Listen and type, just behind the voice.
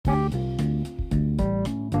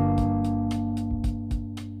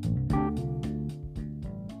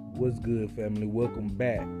What's good, family? Welcome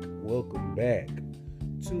back. Welcome back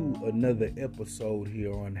to another episode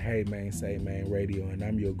here on Hey Man, Say Man Radio. And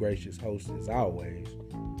I'm your gracious host, as always,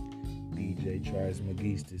 DJ Trice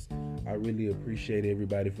McGeestis. I really appreciate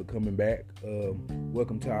everybody for coming back.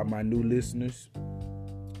 Welcome to all my new listeners.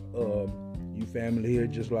 You family here,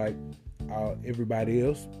 just like everybody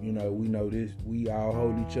else. You know, we know this. We all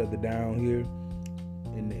hold each other down here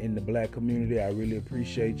in the black community. I really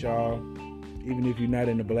appreciate y'all. Even if you're not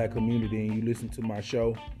in the black community and you listen to my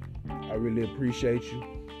show, I really appreciate you.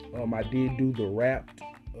 I did do the Wrapped.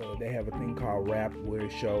 They have a thing called Wrapped where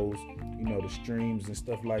it shows, the streams and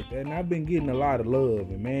stuff like that. And I've been getting a lot of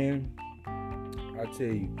love. And man, I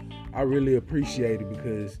tell you, I really appreciate it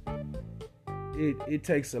because it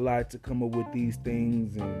takes a lot to come up with these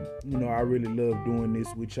things. And, I really love doing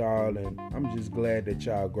this with y'all. And I'm just glad that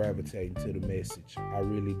y'all gravitating to the message. I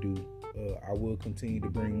really do. I will continue to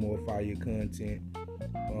bring more fire content.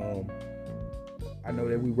 I know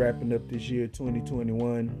that we're wrapping up this year,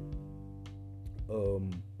 2021. I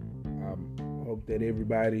hope that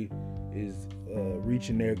everybody is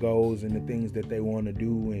reaching their goals and the things that they want to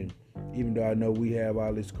do. And even though I know we have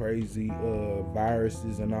all this crazy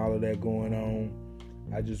viruses and all of that going on,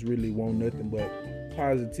 I just really want nothing but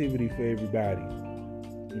positivity for everybody.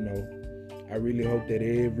 I really hope that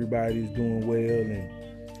everybody's doing well, and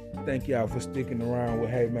thank y'all for sticking around with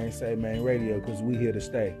Hey Man, Say Man Radio, because we here to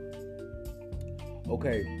stay.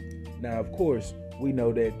 Okay, now of course, we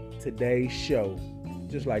know that today's show,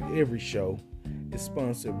 just like every show, is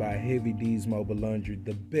sponsored by Heavy D's Mobile Laundry,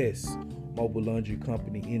 the best mobile laundry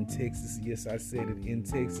company in Texas. Yes, I said it, in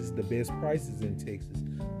Texas. The best prices in Texas,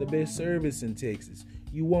 the best service in Texas.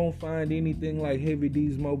 You won't find anything like Heavy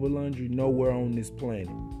D's Mobile Laundry nowhere on this planet.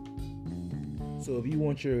 So if you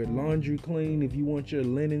want your laundry clean, if you want your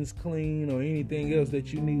linens clean, or anything else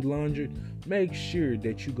that you need laundered, make sure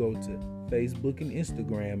that you go to Facebook and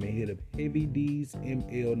Instagram and hit up Heavy D's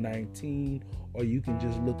ML19, or you can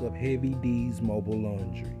just look up Heavy D's Mobile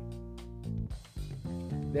Laundry.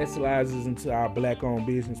 That slides us into our black-owned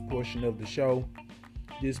business portion of the show.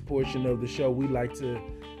 This portion of the show, we like to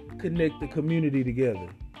connect the community together.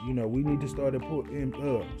 We need to start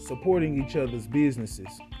supporting each other's businesses.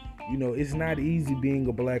 It's not easy being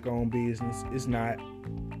a black-owned business. It's not.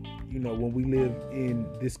 When we live in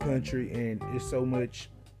this country and it's so much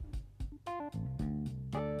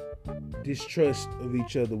distrust of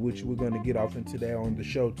each other, which we're going to get off into that on the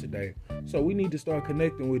show today. So we need to start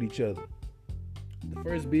connecting with each other. The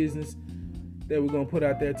first business that we're going to put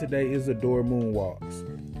out there today is Adore Moonwalks.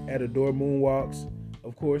 At Adore Moonwalks,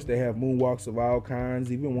 of course, they have moonwalks of all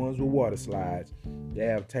kinds, even ones with water slides. They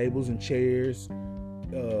have tables and chairs,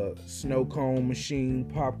 snow cone machine,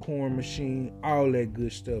 popcorn machine, all that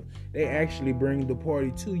good stuff. They actually bring the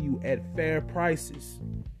party to you at fair prices.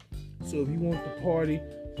 So if you want the party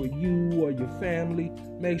for you or your family,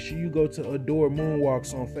 make sure you go to Adore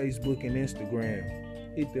Moonwalks on Facebook and Instagram.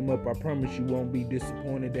 Hit them up. I promise you won't be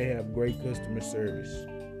disappointed. They have great customer service.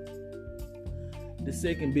 The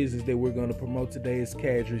second business that we're going to promote today is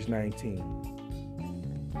Cadridge 19.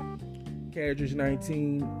 Cadridge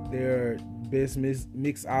 19, they're best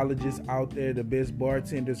mixologists out there, the best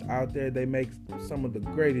bartenders out there. They make some of the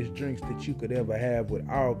greatest drinks that you could ever have, with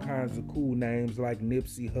all kinds of cool names like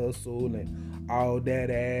Nipsey Hussle and All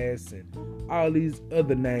That Ass and all these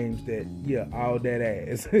other names All That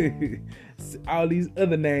Ass. All these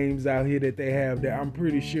other names out here that they have that I'm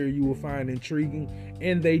pretty sure you will find intriguing,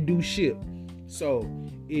 and they do ship. So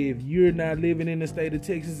if you're not living in the state of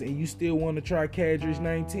Texas and you still want to try Cadridge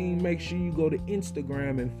 19, make sure you go to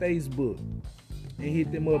Instagram and Facebook and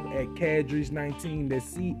hit them up at Cadridge 19.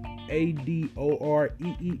 That's CADOREES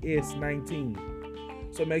 19.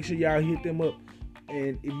 So make sure y'all hit them up.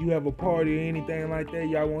 And if you have a party or anything like that,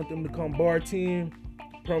 y'all want them to come bartend,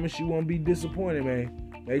 promise you won't be disappointed, man.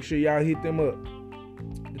 Make sure y'all hit them up.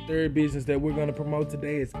 The third business that we're going to promote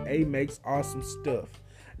today is A Makes Awesome Stuff.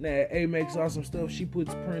 Now, A Makes Awesome Stuff, she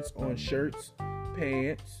puts prints on shirts,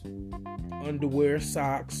 pants, underwear,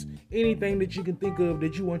 socks, anything that you can think of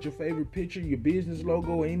that you want your favorite picture, your business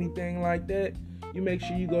logo, or anything like that. You make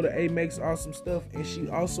sure you go to A Makes Awesome Stuff, and she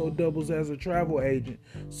also doubles as a travel agent.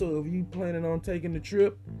 So if you planning on taking the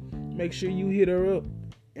trip, make sure you hit her up,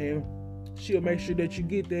 and she'll make sure that you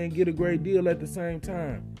get there and get a great deal at the same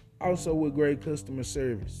time. Also with great customer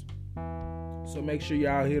service. So make sure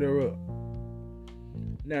y'all hit her up.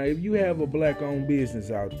 Now, if you have a black-owned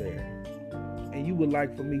business out there and you would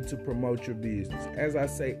like for me to promote your business, as I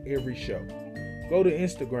say every show, go to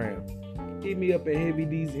Instagram, hit me up at Heavy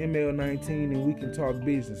D's ML19 and we can talk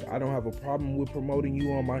business. I don't have a problem with promoting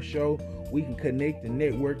you on my show. We can connect and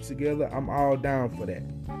network together. I'm all down for that.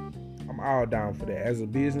 As a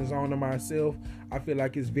business owner myself, I feel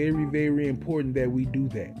like it's very, very important that we do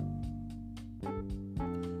that.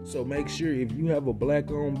 So make sure if you have a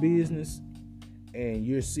black-owned business and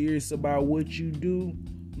you're serious about what you do,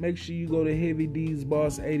 make sure you go to Heavy D's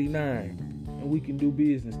Boss 89 and we can do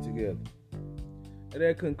business together. And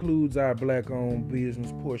that concludes our black-owned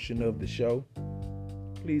business portion of the show.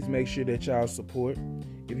 Please make sure that y'all support.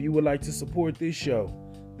 If you would like to support this show,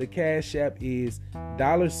 the Cash App is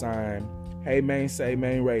 $ Hey Main Say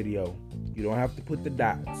Main Radio. You don't have to put the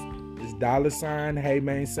dots. It's $ Hey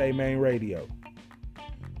Main Say Main Radio.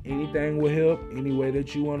 Anything will help. Any way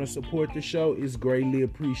that you want to support the show is greatly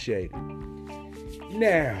appreciated.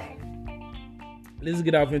 Now, let's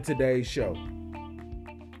get off in today's show.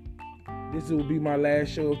 This will be my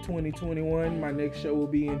last show of 2021. My next show will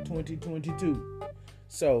be in 2022.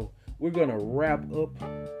 So, we're going to wrap up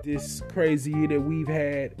this crazy year that we've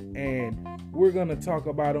had, and we're going to talk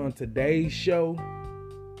about on today's show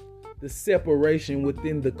the separation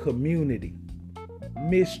within the community,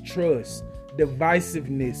 mistrust,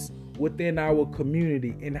 divisiveness within our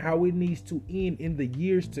community, and how it needs to end in the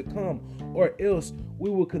years to come, or else we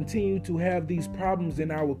will continue to have these problems in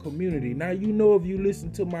our community. Now, you know, if you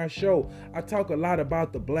listen to my show, I talk a lot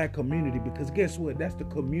about the black community, because guess what? That's the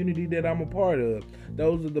community that I'm a part of.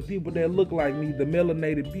 Those are the people that look like me, the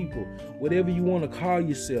melanated people, whatever you want to call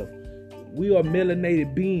yourself. We are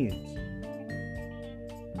melanated beings.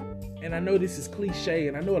 And I know this is cliche,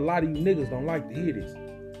 and I know a lot of you niggas don't like to hear this.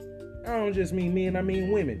 I don't just mean men, I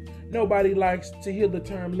mean women. Nobody likes to hear the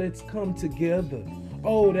term, let's come together.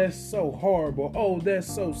 Oh, that's so horrible. Oh, that's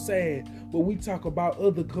so sad. But we talk about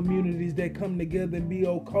other communities that come together and be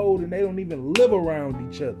all cold and they don't even live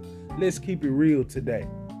around each other. Let's keep it real today.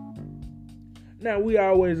 Now, we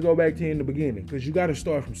always go back to in the beginning, because you got to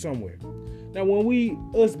start from somewhere. Now,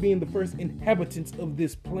 when us being the first inhabitants of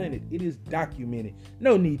this planet, it is documented.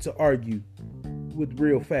 No need to argue with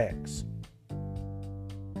real facts.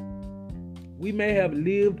 We may have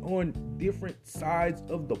lived on different sides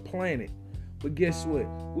of the planet, but guess what?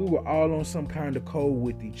 We were all on some kind of code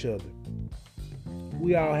with each other.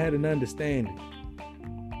 We all had an understanding.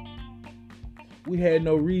 We had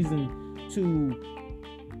no reason to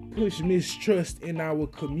push mistrust in our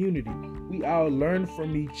community. We all learned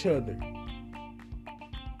from each other.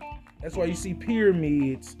 That's why you see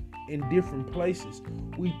pyramids in different places.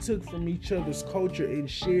 We took from each other's culture and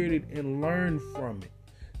shared it and learned from it.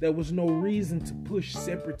 There was no reason to push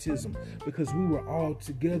separatism, because we were all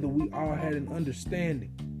together. We all had an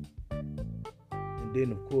understanding. And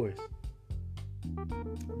then, of course,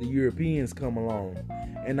 the Europeans come along,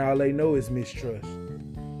 and all they know is mistrust.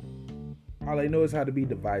 All they know is how to be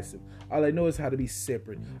divisive. All they know is how to be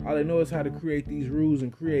separate. All they know is how to create these rules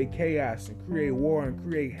and create chaos and create war and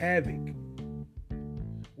create havoc,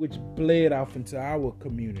 which bled off into our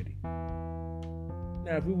community.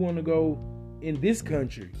 Now, if we want to go in this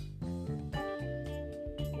country,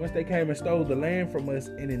 once they came and stole the land from us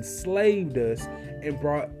and enslaved us and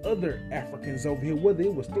brought other Africans over here, whether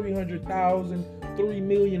it was 300,000, 3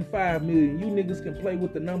 million, 5 million, you niggas can play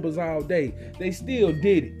with the numbers all day. They still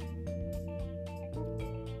did it.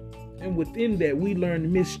 And within that, we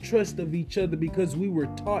learned mistrust of each other because we were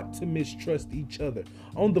taught to mistrust each other.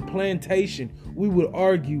 On the plantation, we would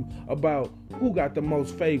argue about who got the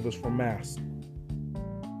most favors from master.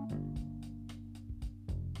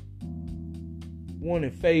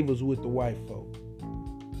 Wanting favors with the white folk.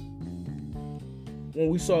 When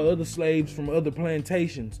we saw other slaves from other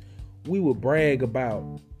plantations, we would brag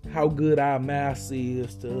about how good our master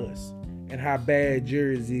is to us, and how bad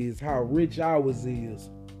yours is, how rich ours is,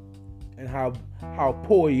 and how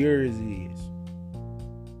poor yours is.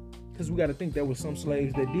 Because we got to think there were some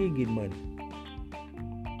slaves that did get money.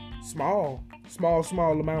 Small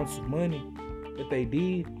amounts of money, but they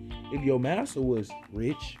did. If your master was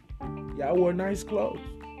rich, y'all wore nice clothes.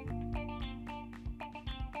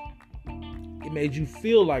 It made you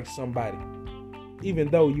feel like somebody,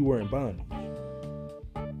 even though you were in bondage.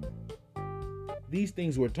 These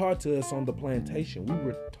things were taught to us on the plantation. We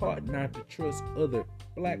were taught not to trust other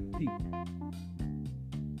black people.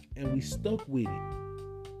 And we stuck with it.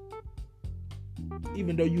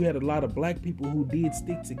 Even though you had a lot of black people who did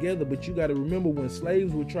stick together, but you got to remember, when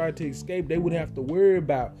slaves would try to escape, they would have to worry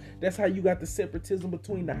about. That's how you got the separatism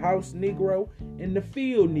between the house Negro and the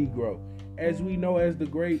field Negro. As we know, as the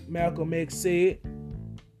great Malcolm X said,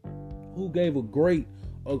 who gave a great,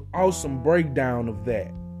 awesome breakdown of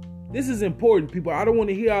that. This is important, people. I don't want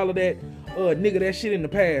to hear all of that, nigga, that shit in the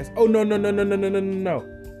past. Oh, no.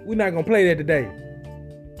 We're not going to play that today.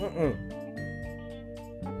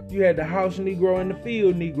 You had the house Negro and the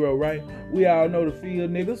field Negro, right? We all know the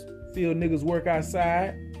field niggas. Field niggas work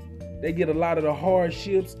outside. They get a lot of the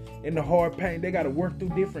hardships and the hard pain. They got to work through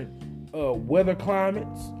different weather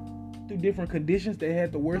climates, through different conditions. They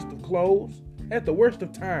had the worst of clothes, at the worst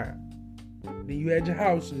of time. Then you had your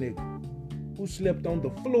house nigga, who slept on the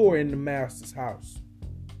floor in the master's house.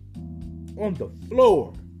 On the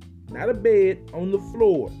floor. Not a bed, on the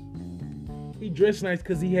floor. He dressed nice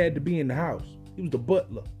because he had to be in the house. He was the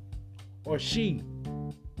butler. Or she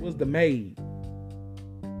was the maid.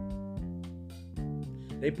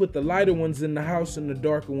 They put the lighter ones in the house and the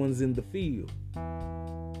darker ones in the field.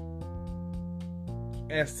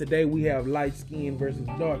 As today we have light skin versus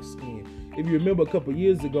dark skin. If you remember a couple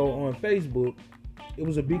years ago on Facebook, it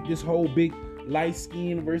was this whole big light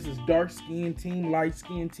skin versus dark skin team, light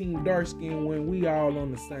skin team, dark skin, when we all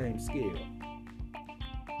on the same scale.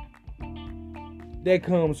 That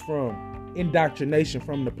comes from indoctrination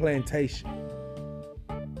from the plantation.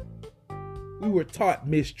 We were taught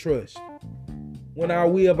mistrust when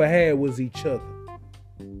all we ever had was each other.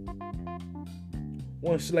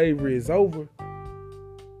 Once slavery is over,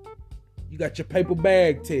 you got your paper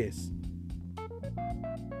bag test.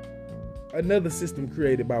 Another system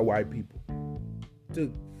created by white people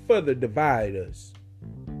to further divide us.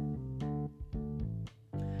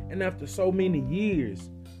 And after so many years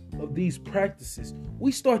of these practices,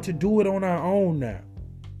 we start to do it on our own now.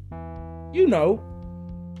 You know,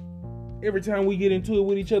 every time we get into it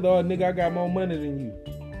with each other, oh nigga, I got more money than you.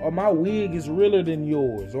 Or my wig is realer than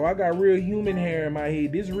yours. Or I got real human hair in my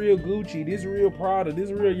head. This real Gucci, this real Prada, this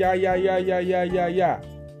real ya.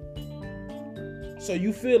 So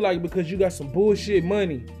you feel like because you got some bullshit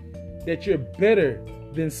money that you're better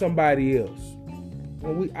than somebody else.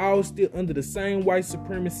 When we all still under the same white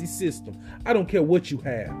supremacy system. I don't care what you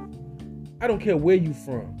have. I don't care where you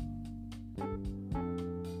from.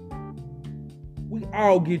 We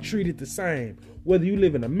all get treated the same. Whether you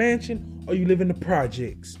live in a mansion or you live in the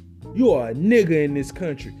projects. You are a nigga in this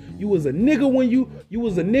country. You was a nigga when you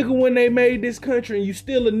was a nigga when they made this country, and you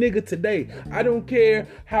still a nigga today. I don't care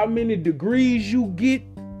how many degrees you get.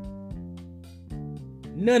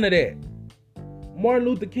 None of that. Martin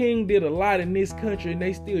Luther King did a lot in this country, and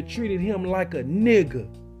they still treated him like a nigga.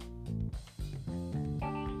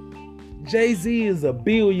 Jay-Z is a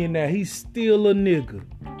billionaire. He's still a nigga.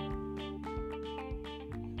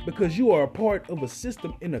 Because you are a part of a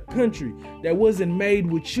system in a country that wasn't made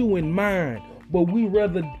with you in mind. But we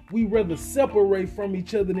rather separate from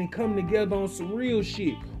each other than come together on some real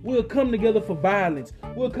shit. We'll come together for violence.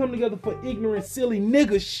 We'll come together for ignorant, silly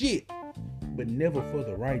nigga shit. But never for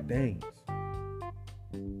the right things.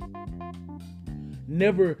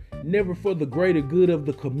 Never for the greater good of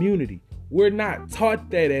the community. We're not taught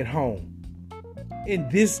that at home. In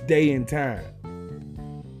this day and time.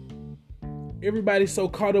 Everybody's so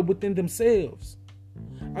caught up within themselves.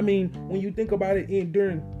 I mean, when you think about it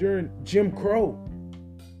during Jim Crow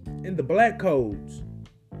and the black codes,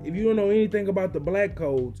 if you don't know anything about the black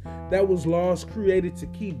codes, that was laws created to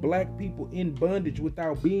keep black people in bondage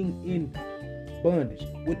without being in bondage,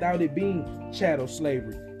 without it being chattel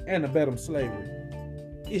slavery, antebellum slavery.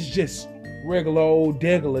 It's just regular old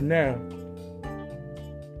degular now.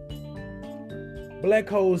 Black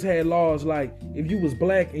codes had laws like if you was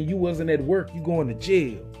black and you wasn't at work, you going to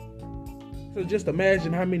jail. So just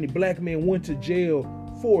imagine how many black men went to jail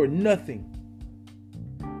for nothing.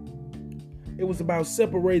 It was about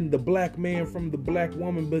separating the black man from the black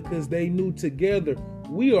woman because they knew together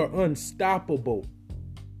we are unstoppable.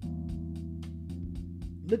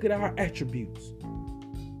 Look at our attributes.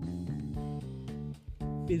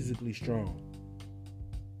 Physically strong.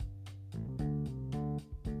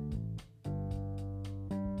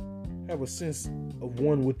 Have a sense of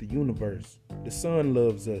one with the universe. The sun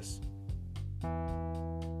loves us.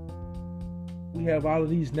 We have all of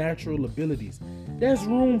these natural abilities. There's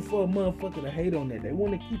room for a motherfucker to hate on that. They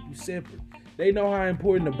want to keep you separate. They know how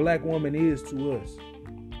important a black woman is to us.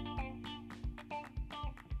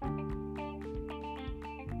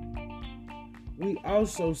 We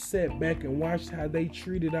also sat back and watched how they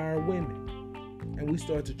treated our women. And we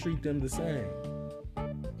start to treat them the same.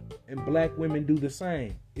 And black women do the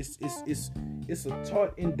same. It's a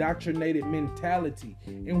taught, indoctrinated mentality.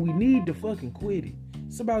 And we need to fucking quit it.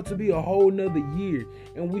 It's about to be a whole nother year.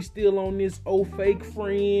 And we still on this, oh, fake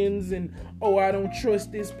friends. And, oh, I don't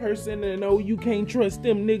trust this person. And, oh, you can't trust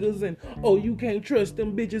them niggas. And, oh, you can't trust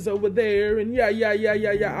them bitches over there. And,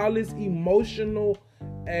 yeah. All this emotional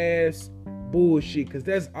ass bullshit, because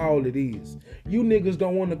that's all it is. You niggas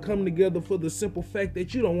don't want to come together for the simple fact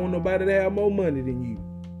that you don't want nobody to have more money than you.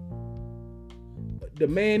 The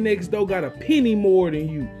man next door got a penny more than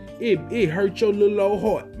you. It hurt your little old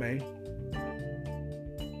heart, man.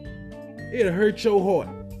 It'll hurt your heart.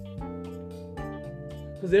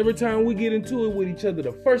 Because every time we get into it with each other,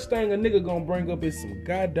 the first thing a nigga gonna bring up is some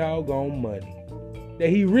goddamn money that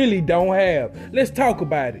he really don't have. Let's talk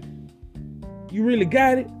about it. You really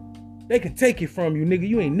got it? They can take it from you, nigga.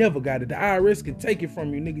 You ain't never got it. The IRS can take it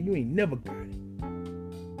from you, nigga. You ain't never got it.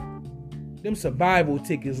 Them survival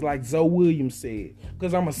tickets, like Zoe Williams said,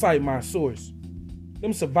 because I'm going to cite my source.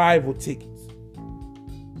 Them survival tickets.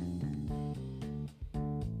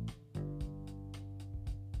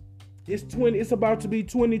 It's about to be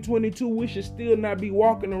 2022. We should still not be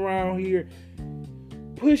walking around here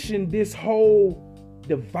pushing this whole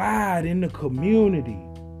divide in the community.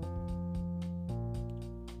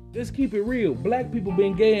 Let's keep it real. Black people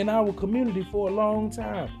been gay in our community for a long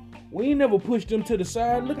time. We ain't never pushed them to the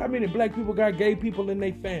side. Look how many black people got gay people in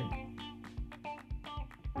their family.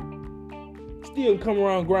 Still come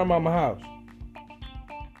around grandmama's house.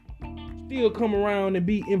 Still come around and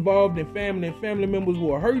be involved in family, and family members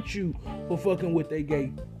will hurt you for fucking with their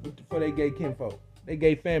gay kinfolk, they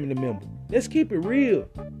gay family member. Let's keep it real.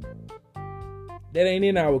 That ain't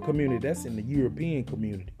in our community. That's in the European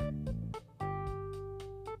community.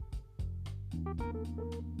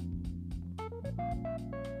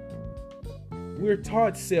 We're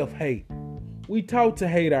taught self-hate. We taught to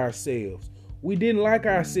hate ourselves. We didn't like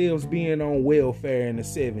ourselves being on welfare in the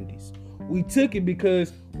 70s. We took it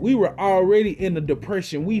because we were already in a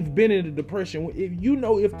depression. We've been in a depression.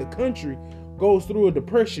 If the country goes through a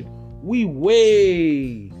depression, we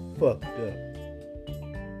way fucked up.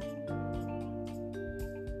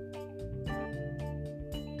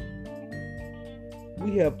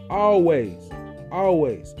 We have always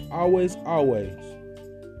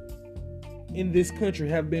in this country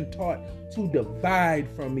have been taught to divide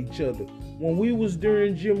from each other. When we was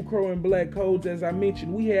during Jim Crow and Black Codes, as I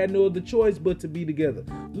mentioned, we had no other choice but to be together.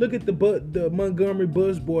 Look at the Montgomery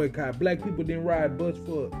bus boycott. Black people didn't ride bus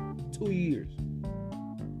for 2 years.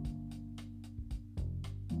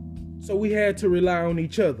 So we had to rely on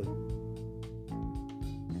each other.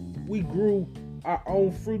 We grew our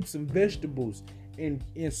own fruits and vegetables and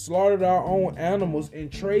slaughtered our own animals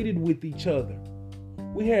and traded with each other.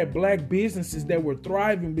 We had black businesses that were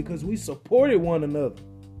thriving because we supported one another.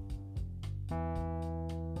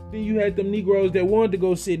 Then you had them Negroes that wanted to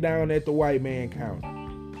go sit down at the white man counter.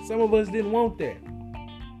 Some of us didn't want that.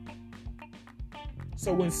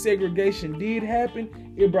 So when segregation did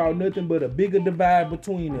happen, it brought nothing but a bigger divide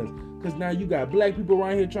between us. Because now you got black people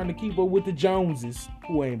around here trying to keep up with the Joneses,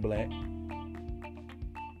 who ain't black,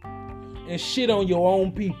 and shit on your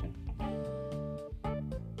own people.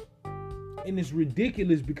 And it's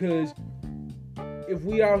ridiculous because if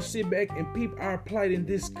we all sit back and peep our plight in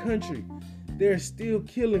this country, they're still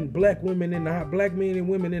killing black men and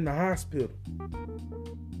women in the hospital.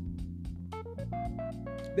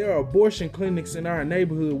 There are abortion clinics in our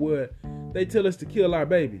neighborhood where they tell us to kill our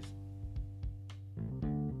babies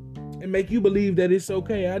and make you believe that it's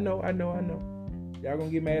okay. I know. Y'all gonna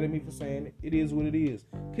get mad at me for saying it. It is what it is.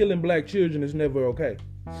 Killing black children is never okay.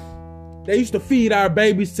 They used to feed our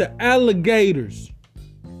babies to alligators.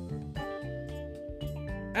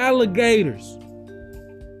 Alligators.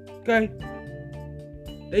 Okay?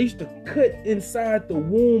 They used to cut inside the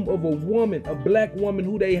womb of a woman, a black woman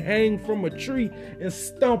who they hang from a tree and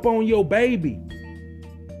stomp on your baby.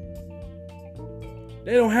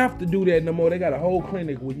 They don't have to do that no more. They got a whole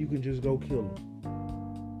clinic where you can just go kill them.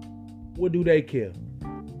 What do they care?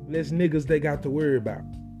 Less niggas they got to worry about.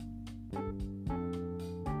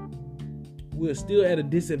 We're still at a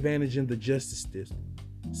disadvantage in the justice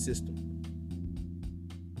system.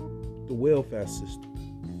 The welfare system.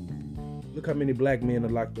 Look how many black men are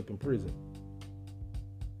locked up in prison.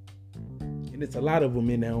 And it's a lot of them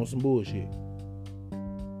in there on some bullshit.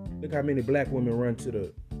 Look how many black women run to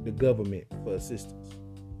the government for assistance.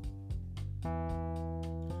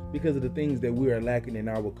 Because of the things that we are lacking in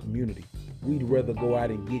our community. We'd rather go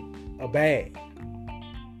out and get a bag.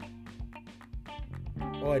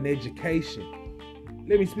 Or an education.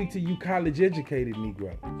 Let me speak to you college-educated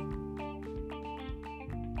Negroes.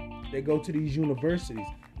 They go to these universities.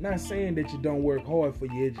 Not saying that you don't work hard for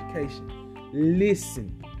your education.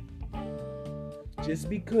 Listen. Just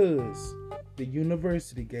because the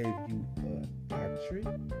university gave you a doctorate,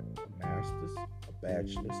 a master's, a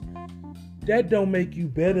bachelor's, that don't make you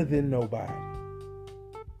better than nobody.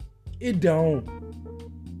 It don't.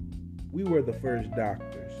 We were the first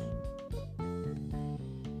doctors.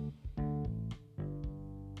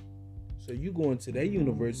 So you go into their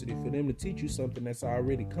university for them to teach you something that's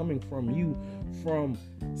already coming from you, from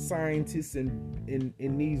scientists and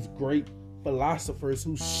these great philosophers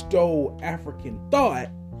who stole African thought,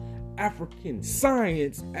 African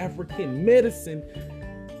science, African medicine.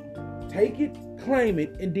 Take it, claim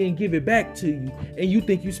it, and then give it back to you. And you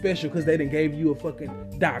think you special because they done gave you a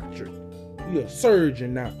fucking doctorate. You're a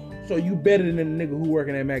surgeon now. So you better than the nigga who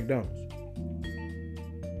working at McDonald's.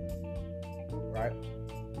 Right?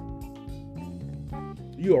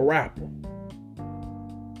 You a rapper.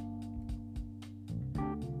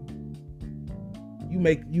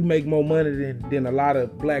 You make more money than a lot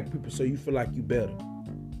of black people, so you feel like you better.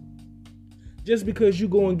 Just because you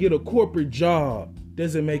go and get a corporate job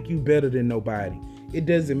doesn't make you better than nobody. It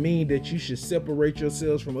doesn't mean that you should separate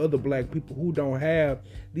yourselves from other black people who don't have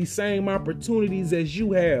the same opportunities as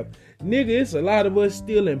you have. Nigga, it's a lot of us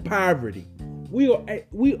still in poverty. We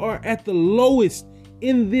are at the lowest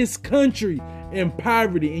in this country in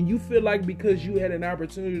poverty. And you feel like because you had an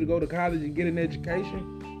opportunity to go to college and get an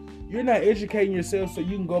education, you're not educating yourself so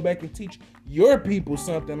you can go back and teach your people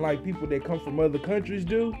something like people that come from other countries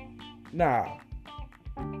do? Nah.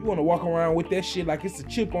 You want to walk around with that shit like it's a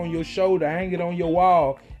chip on your shoulder, hang it on your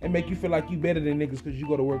wall, and make you feel like you better than niggas because you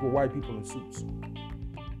go to work with white people in suits.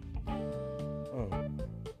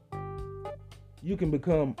 You can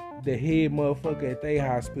become the head motherfucker at their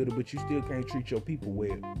hospital, but you still can't treat your people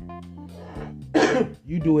well.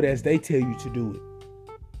 You do it as they tell you to do it.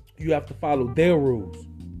 You have to follow their rules,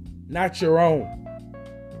 not your own.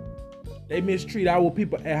 They mistreat our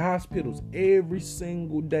people at hospitals every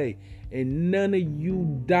single day. And none of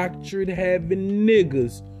you doctorate having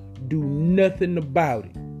niggas do nothing about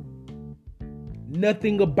it.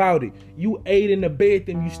 Nothing about it. You aid and abet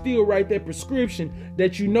them. You still write that prescription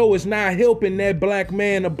that you know is not helping that black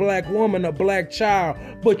man, a black woman, a black child.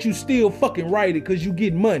 But you still fucking write it because you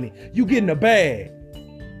get money. You getting a bag.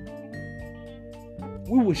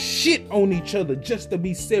 We will shit on each other just to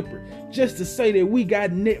be separate. Just to say that we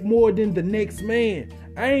got more than the next man.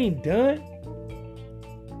 I ain't done.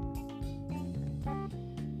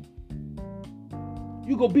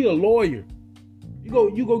 You go be a lawyer. You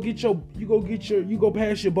go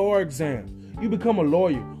pass your bar exam. You become a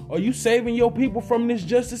lawyer. Are you saving your people from this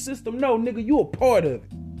justice system? No, nigga, you a part of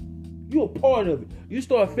it. You a part of it. You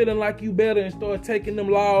start feeling like you better and start taking them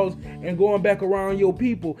laws and going back around your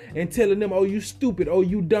people and telling them, oh, you stupid, oh,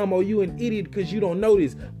 you dumb, oh, you an idiot because you don't know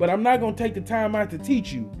this. But I'm not going to take the time out to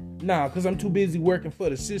teach you. Nah, because I'm too busy working for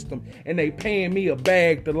the system and they paying me a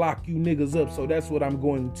bag to lock you niggas up. So that's what I'm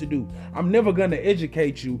going to do. I'm never going to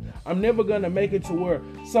educate you. I'm never going to make it to where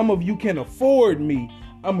some of you can afford me.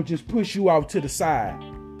 I'm going to just push you out to the side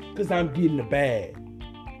because I'm getting the bag.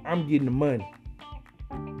 I'm getting the money.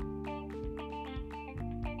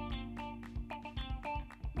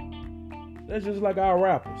 That's just like our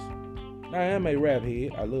rappers. Now, I am a rap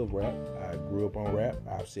head. I love rap. I grew up on rap.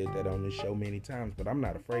 I've said that on this show many times, but I'm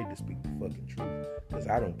not afraid to speak the fucking truth because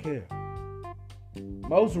I don't care.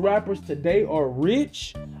 Most rappers today are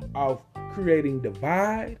rich off creating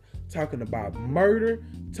divide, talking about murder,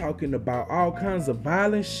 talking about all kinds of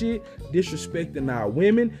violent shit, disrespecting our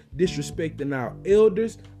women, disrespecting our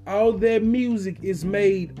elders. All that music is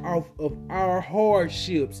made off of our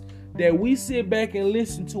hardships that we sit back and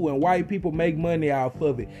listen to, and white people make money off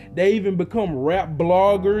of it. They even become rap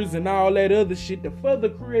bloggers and all that other shit to further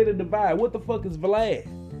create a divide. What the fuck is Vlad?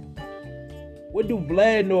 What do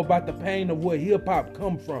Vlad know about the pain of where hip-hop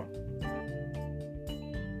come from?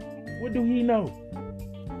 What do he know?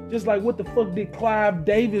 Just like what the fuck did Clive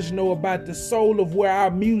Davis know about the soul of where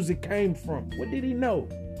our music came from? What did he know?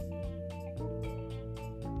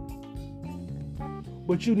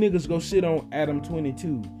 But you niggas go sit on Adam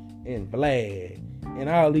 22 and Vlad and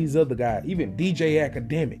all these other guys, even DJ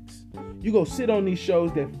Academics. You go sit on these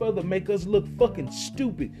shows that further make us look fucking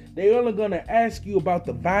stupid. They only gonna ask you about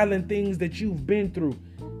the violent things that you've been through.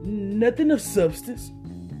 Nothing of substance.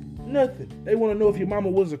 Nothing. They want to know if your mama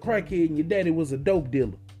was a crackhead and your daddy was a dope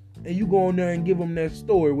dealer. And you go in there and give them that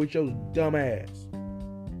story with your dumb ass.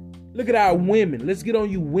 Look at our women. Let's get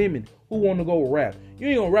on you women who want to go rap. You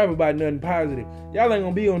ain't gonna rap about nothing positive. Y'all ain't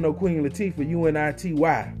gonna be on no Queen Latifah,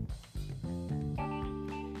 UNITY.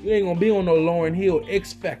 You ain't gonna be on no Lauryn Hill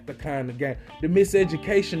X Factor kind of game. The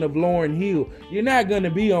miseducation of Lauryn Hill. You're not gonna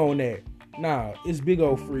be on that. Nah, it's big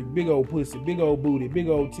old freak, big old pussy, big old booty, big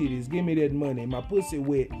old titties. Give me that money. My pussy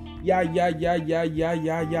wet. Yeah.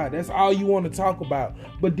 That's all you want to talk about.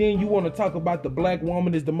 But then you want to talk about the black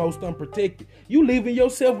woman is the most unprotected. You leaving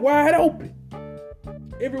yourself wide open.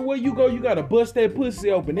 Everywhere you go, you gotta bust that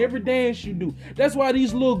pussy open. Every dance you do. That's why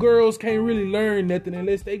these little girls can't really learn nothing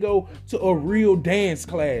unless they go to a real dance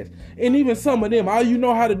class. And even some of them, all you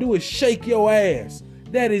know how to do is shake your ass.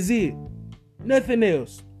 That is it. Nothing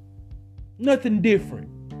else. Nothing different.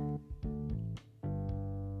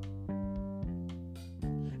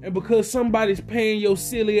 And because somebody's paying your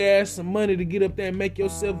silly ass some money to get up there and make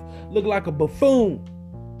yourself look like a buffoon,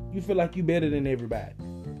 you feel like you better than everybody.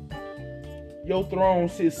 Your throne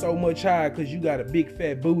sits so much higher because you got a big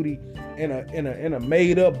fat booty and a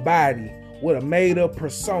made up body with a made up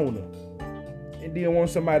persona, and then want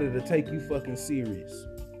somebody to take you fucking serious.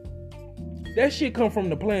 That shit come from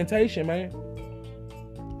the plantation, man.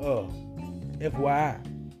 FYI.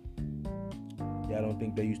 Y'all don't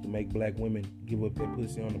think they used to make black women give up their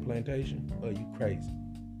pussy on the plantation? You crazy.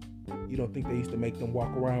 You don't think they used to make them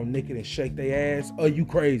walk around naked and shake their ass? You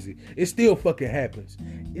crazy. It still fucking happens.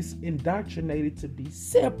 It's indoctrinated to be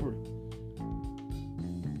separate.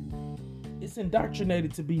 It's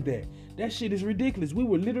indoctrinated to be that. That shit is ridiculous. We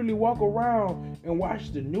would literally walk around and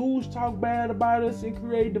watch the news talk bad about us and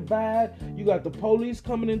create divide. You got the police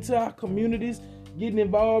coming into our communities, getting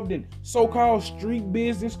involved in so-called street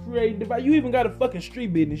business, creating divide. You even got a fucking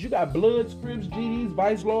street business. You got Bloods, Crips, GDs,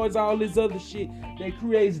 Vice Lords, all this other shit that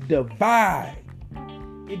creates divide.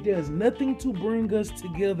 It does nothing to bring us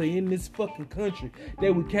together in this fucking country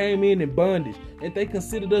that we came in bondage, that they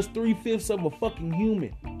considered us 3/5 of a fucking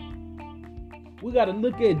human. We gotta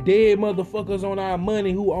look at dead motherfuckers on our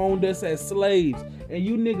money who owned us as slaves. And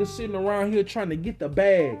you niggas sitting around here trying to get the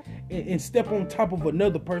bag and step on top of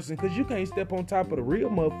another person, because you can't step on top of the real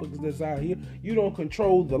motherfuckers that's out here. You don't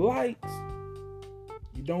control the lights.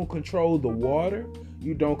 You don't control the water.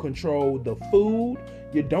 You don't control the food.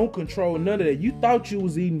 You don't control none of that. You thought you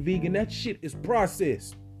was eating vegan. That shit is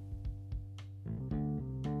processed.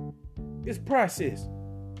 It's processed.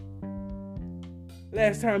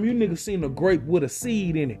 Last time you niggas seen a grape with a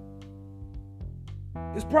seed in it.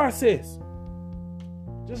 It's processed.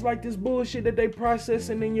 Just like this bullshit that they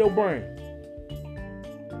processing in your brain.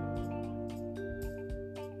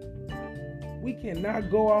 We cannot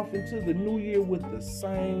go off into the new year with the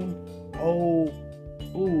same old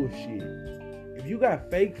bullshit. If you got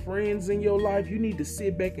fake friends in your life, you need to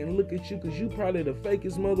sit back and look at you, because you probably the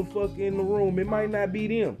fakest motherfucker in the room. It might not be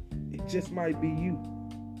them. It just might be you.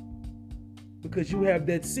 Because you have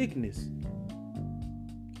that sickness.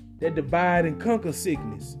 That divide and conquer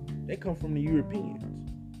sickness. They come from the Europeans.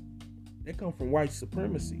 They come from white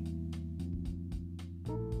supremacy.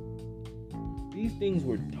 These things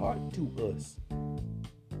were taught to us.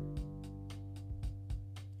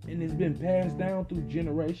 And it's been passed down through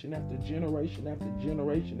generation after generation after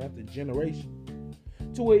generation after generation.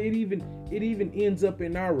 To where it even ends up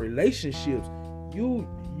in our relationships. You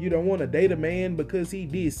don't want to date a man because he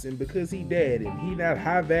this and because he that and he not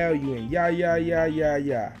high value and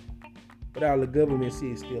yah. But all the government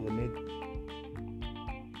says still a nigga.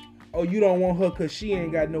 Oh, you don't want her because she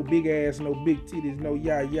ain't got no big ass, no big titties, no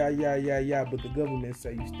yah. But the government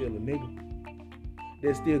say you still a nigga.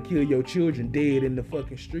 That still kill your children dead in the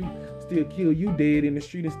fucking street. Still kill you dead in the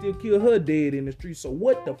street and still kill her dead in the street. So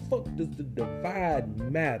what the fuck does the divide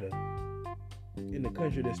matter in the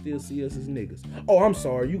country that still see us as niggas? Oh, I'm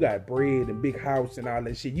sorry. You got bread and big house and all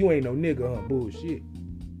that shit. You ain't no nigga, huh? Bullshit.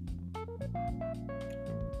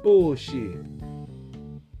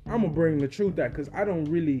 I'm gonna bring the truth out, because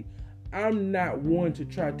I'm not one to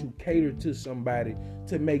try to cater to somebody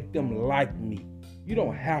to make them like me. You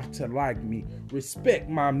don't have to like me. Respect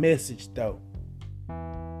my message, though.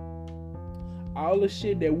 All the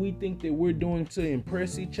shit that we think that we're doing to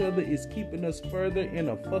impress each other is keeping us further in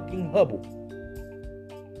a fucking hubble.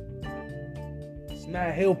 It's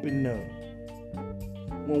not helping none.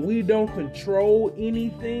 When we don't control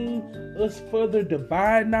anything, us further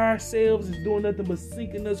dividing ourselves is doing nothing but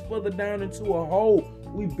sinking us further down into a hole.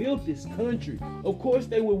 We built this country. Of course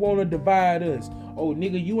they would want to divide us. Oh,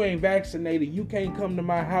 nigga, you ain't vaccinated. You can't come to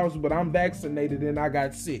my house, but I'm vaccinated and I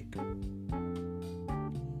got sick.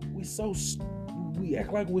 We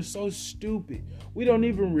act like we're so stupid. We don't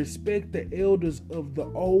even respect the elders of the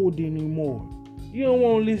old anymore. You don't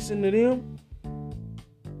want to listen to them.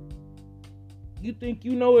 You think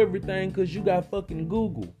you know everything because you got fucking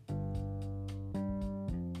Google.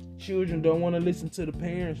 Children don't want to listen to the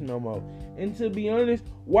parents no more. And to be honest,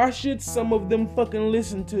 why should some of them fucking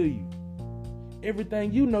listen to you?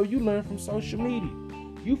 Everything you know, you learn from social media.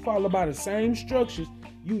 You follow by the same structures.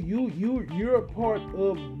 You're a part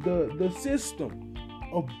of the system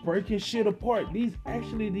of breaking shit apart. These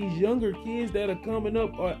younger kids that are coming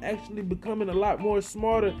up are actually becoming a lot more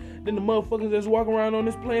smarter than the motherfuckers that's walking around on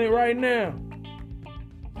this planet right now.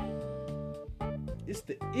 It's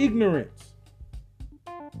the ignorance.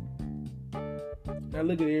 Now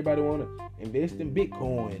look at everybody want to invest in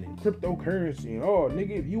Bitcoin and cryptocurrency. And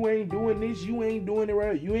nigga, if you ain't doing this, you ain't doing it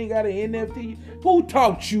right. You ain't got an NFT. Who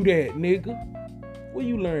taught you that, nigga? Where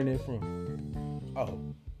you learn that from? Oh,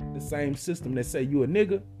 the same system that say you a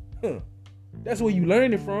nigga? Huh. That's where you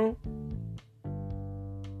learn it from.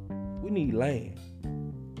 We need land.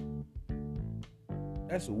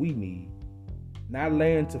 That's what we need. Not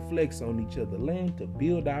land to flex on each other. Land to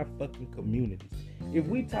build our fucking communities. If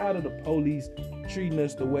we tired of the police treating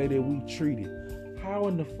us the way that we treated, how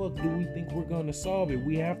in the fuck do we think we're gonna solve it?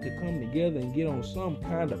 We have to come together and get on some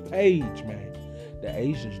kind of page, man. The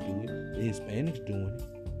Asians do it. The Hispanics doing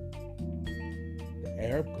it. The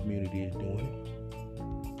Arab community is doing it.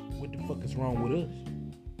 What the fuck is wrong with us?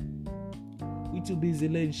 We too busy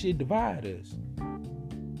letting shit divide us.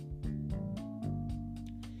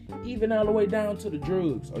 Even all the way down to the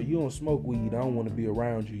drugs. You don't smoke weed, I don't want to be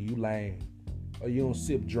around you, you lame. Or you don't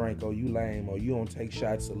sip drink, you lame. Or you don't take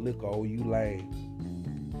shots of liquor, you lame.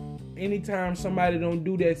 Anytime somebody don't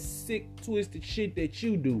do that sick, twisted shit that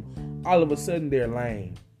you do, all of a sudden they're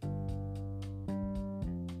lame.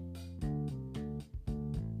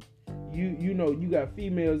 You know, you got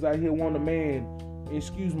females out here want a man,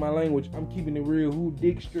 excuse my language, I'm keeping it real, who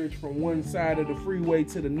dick stretch from one side of the freeway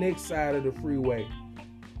to the next side of the freeway,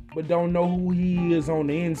 but don't know who he is on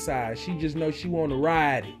the inside. She just knows she want to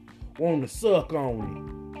ride it, want to suck on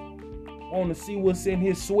it, want to see what's in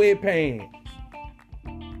his sweatpants.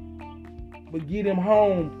 But get him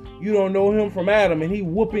home, you don't know him from Adam, and he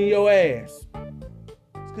whooping your ass.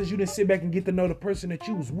 It's because you didn't sit back and get to know the person that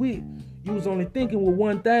you was with. You was only thinking with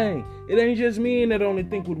one thing. It ain't just men that only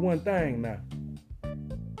think with one thing now.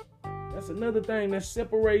 That's another thing that's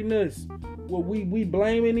separating us. Well, we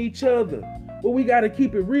blaming each other. But we got to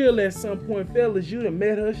keep it real at some point, fellas. You done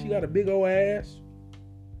met her. She got a big old ass.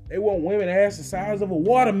 They want women ass the size of a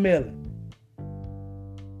watermelon.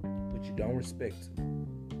 But you don't respect her.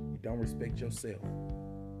 You don't respect yourself.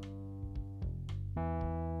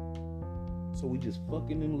 So we just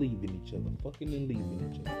fucking and leaving each other. Fucking and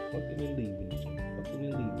leaving each other. Fucking and leaving each other. Fucking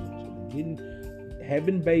and leaving each other.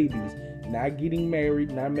 Having babies. Not getting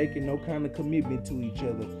married. Not making no kind of commitment to each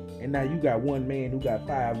other. And now you got one man who got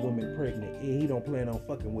 5 women pregnant, and he don't plan on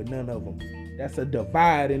fucking with none of them. That's a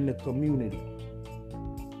divide in the community.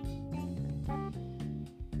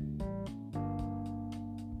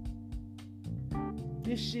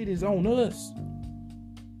 This shit is on us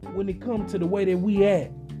when it comes to the way that we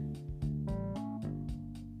act.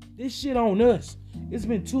 This shit on us. It's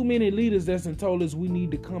been too many leaders that's done told us we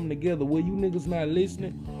need to come together. Well, you niggas not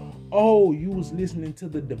listening. Oh, you was listening to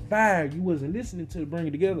the divide. You wasn't listening to the bring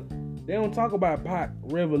it together. They don't talk about Pac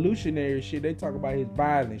revolutionary shit. They talk about his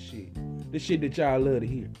violent shit. The shit that y'all love to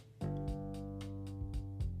hear.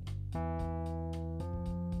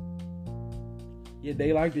 Yeah,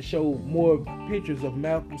 they like to show more pictures of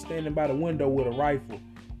Malcolm standing by the window with a rifle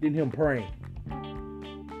than him praying.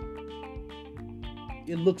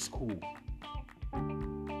 It looks cool.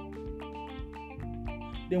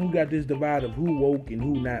 Then we got this divide of who woke and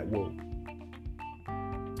who not woke.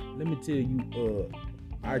 Let me tell you,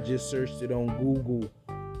 I just searched it on Google.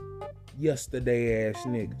 Yesterday ass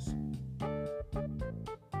niggas.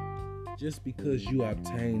 Just because you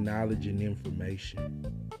obtain knowledge and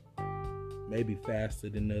information, maybe faster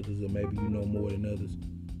than others or maybe you know more than others,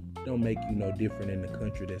 don't make you no different in the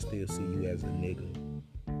country that still see you as a nigga.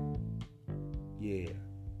 Yeah.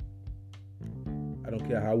 I don't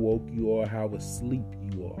care how woke you are, how asleep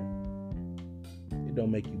you are. It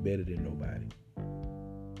don't make you better than nobody.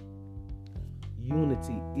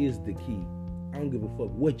 Unity is the key. I don't give a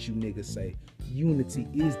fuck what you niggas say. Unity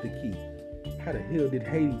is the key. How the hell did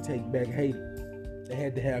Haiti take back Haiti? They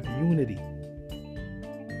had to have unity.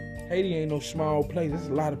 Haiti ain't no small place. There's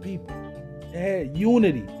a lot of people. They had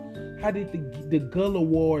unity. How did the Gullah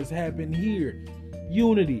Wars happen here?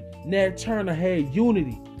 Unity. Nat Turner had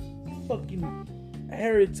unity. Fucking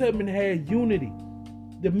Harriet Tubman had unity.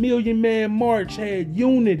 The Million Man March had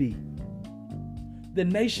unity. The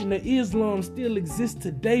Nation of Islam still exists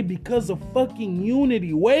today because of fucking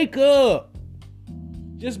unity. Wake up!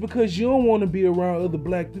 Just because you don't want to be around other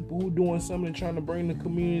black people who doing something trying to bring the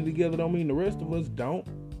community together don't mean the rest of us don't.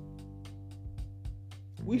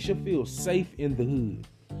 We should feel safe in the hood.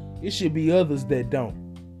 It should be others that don't.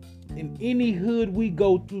 In any hood we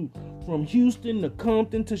go through, from Houston to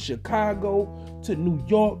Compton to Chicago to New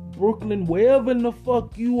York, Brooklyn, wherever in the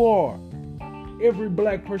fuck you are, every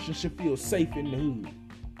black person should feel safe in the hood.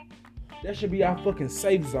 That should be our fucking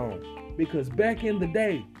safe zone. Because back in the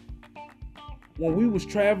day, when we was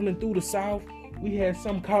traveling through the South, we had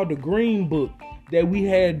something called the Green Book. that we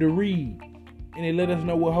had to read. And they let us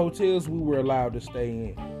know what hotels we were allowed to stay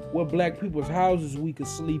in, what black people's houses we could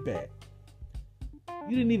sleep at.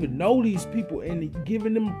 You didn't even know these people, and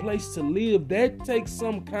giving them a place to live, that takes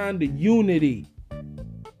some kind of unity.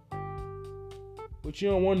 But you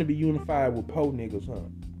don't want to be unified with po niggas, huh?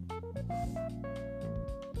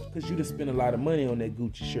 Because you just spend a lot of money on that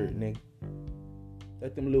Gucci shirt, nigga.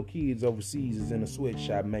 That them little kids overseas is in a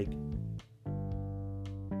sweatshop making.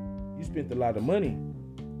 You spent a lot of money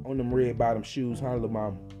on them red bottom shoes, huh, little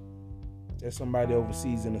mama? There's somebody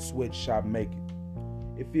overseas in a sweatshop making.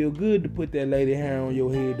 It feel good to put that lady hair on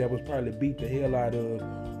your head that was probably beat the hell out of,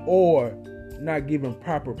 or not giving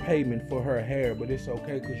proper payment for her hair, but it's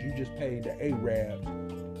okay because you just paid the Arabs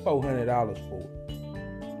 $400 for it.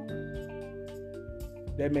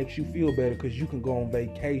 That makes you feel better because you can go on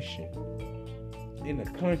vacation in a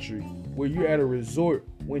country where you're at a resort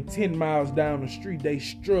when 10 miles down the street they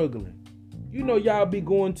struggling. You know y'all be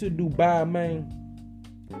going to Dubai, man.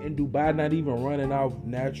 And Dubai not even running off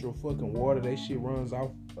natural fucking water. That shit runs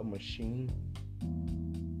off a machine.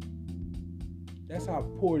 That's how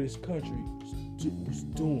poor this country was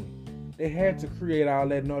doing. They had to create all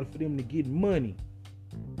that in order for them to get money.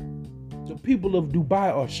 The people of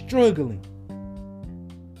Dubai are struggling.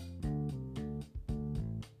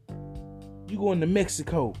 You going to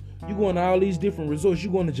Mexico. You going to all these different resorts. You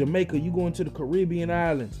going to Jamaica. You going to the Caribbean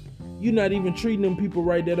islands. You're not even treating them people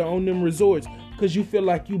right that are on them resorts because you feel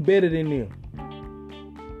like you better than them.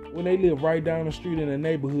 When they live right down the street in a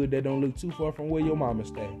neighborhood that don't look too far from where your mama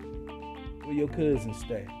stay, where your cousins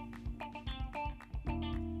stay.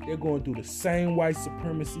 They're going through the same white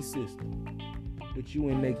supremacy system, but you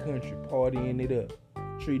in their country partying it up,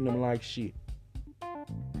 treating them like shit.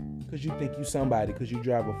 Because you think you somebody because you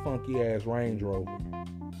drive a funky ass Range Rover.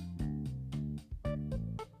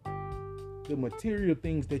 The material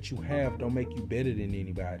things that you have don't make you better than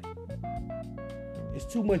anybody. It's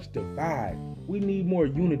too much divide. We need more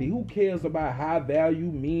unity. Who cares about high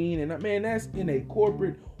value men? And man, that's in a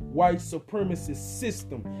corporate white supremacist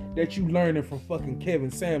system that you learning from fucking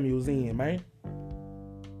Kevin Samuels in, man.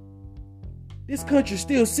 This country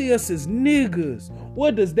still see us as niggas.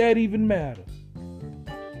 What does that even matter?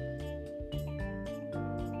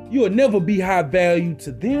 You'll never be high value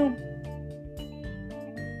to them.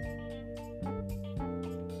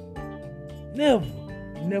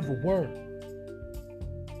 Never were.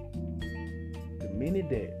 The minute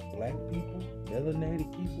that black people,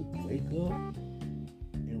 melanated people wake up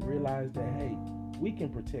and realize that, hey, we can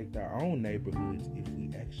protect our own neighborhoods if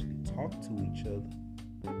we actually talk to each other.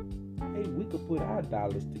 Hey, we could put our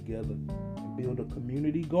dollars together and build a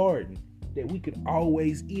community garden that we could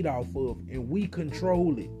always eat off of, and we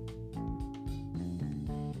control it.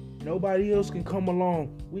 Nobody else can come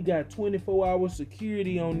along. We got 24-hour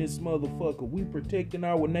security on this motherfucker. We protecting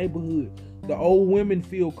our neighborhood. The old women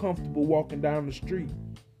feel comfortable walking down the street.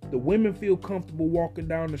 The women feel comfortable walking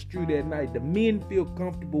down the street at night. The men feel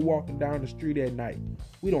comfortable walking down the street at night.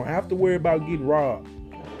 We don't have to worry about getting robbed.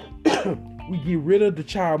 We get rid of the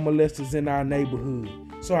child molesters in our neighborhood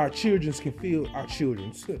so our children can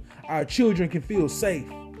feel safe.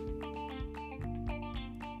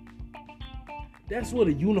 That's what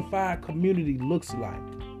a unified community looks like.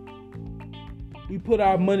 We put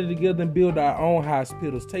our money together and build our own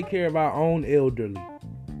hospitals, take care of our own elderly.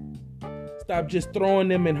 Stop just throwing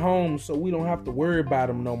them in homes so we don't have to worry about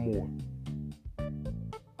them no more.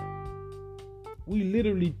 We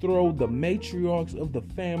literally throw the matriarchs of the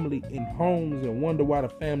family in homes and wonder why the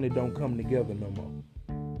family don't come together no more.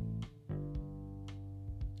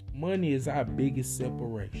 Money is our biggest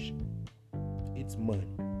separation. It's money.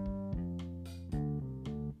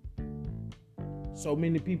 So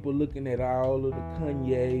many people looking at all of the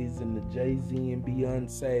Kanye's and the Jay-Z and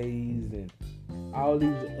Beyonce's and all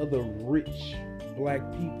these other rich black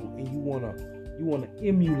people, and you wanna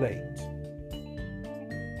emulate.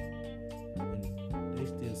 And they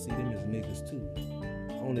still see them as niggas too.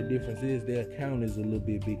 Only difference is their account is a little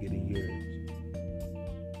bit bigger than yours.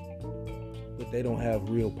 But they don't have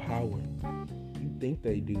real power. You think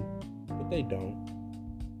they do, but they don't.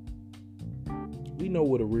 We know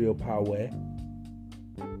what a real power at.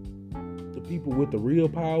 The people with the real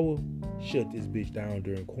power shut this bitch down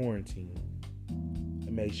during quarantine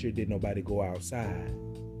and make sure that nobody go outside.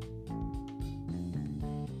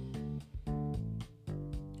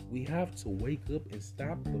 We have to wake up and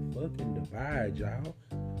stop the fucking divide, y'all.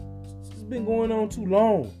 This has been going on too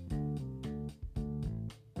long.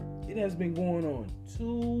 It has been going on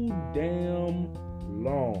too damn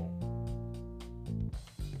long.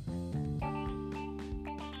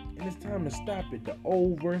 And it's time to stop it. The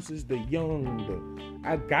old versus the young,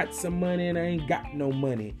 I got some money and I ain't got no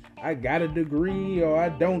money. I got a degree or I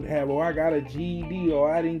don't have, or I got a GED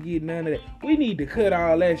or I didn't get none of that. We need to cut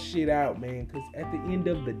all that shit out, man, because at the end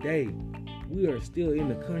of the day, we are still in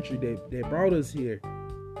the country that brought us here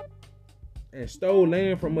and stole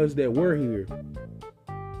land from us that were here.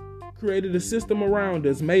 Created a system around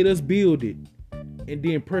us, made us build it, and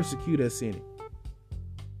then persecute us in it.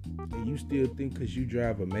 And you still think because you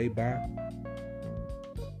drive a Maybach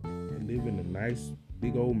and live in a nice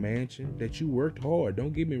big old mansion that you worked hard.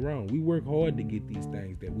 Don't get me wrong. We work hard to get these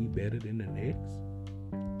things that we better than the next.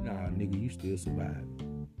 Nah, nigga, you still survive.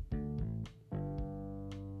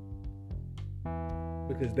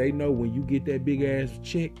 Because they know when you get that big ass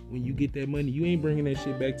check, when you get that money, you ain't bringing that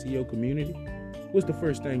shit back to your community. What's the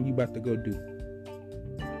first thing you about to go do?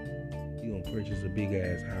 You gonna purchase a big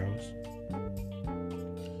ass house.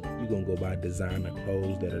 You gonna go buy designer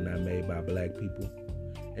clothes that are not made by black people.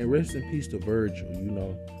 And rest in peace to Virgil,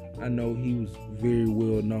 I know he was very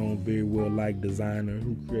well known, very well liked designer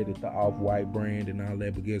who created the Off-White brand and all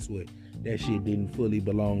that, but guess what? That shit didn't fully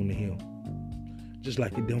belong to him. Just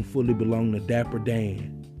like it don't fully belong to Dapper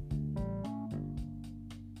Dan.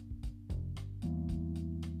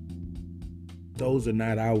 Those are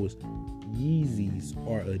not ours. Yeezys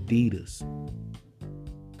are Adidas.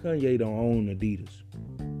 Kanye don't own Adidas.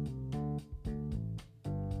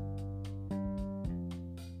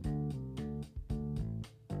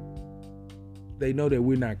 They know that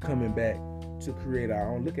we're not coming back to create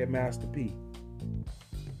our own. Look at Master P.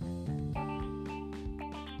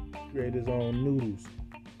 Created his own noodles.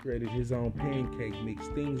 Created his own pancake mix.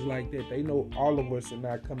 Things like that. They know all of us are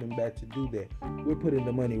not coming back to do that. We're putting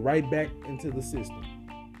the money right back into the system.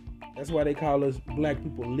 That's why they call us black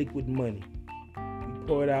people liquid money. We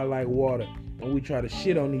pour it out like water and we try to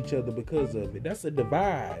shit on each other because of it. That's a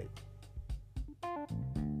divide.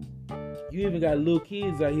 You even got little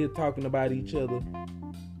kids out here talking about each other.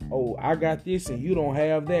 Oh, I got this and you don't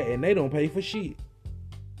have that, and they don't pay for shit.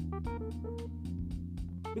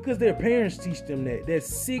 Because their parents teach them that. That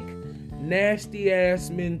sick, nasty ass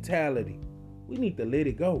mentality. We need to let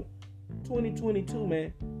it go. 2022,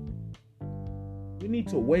 man. We need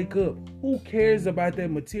to wake up. Who cares about that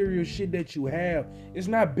material shit that you have? It's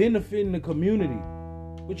not benefiting the community.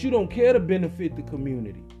 But you don't care to benefit the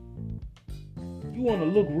community. You want to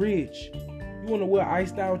look rich. You want to wear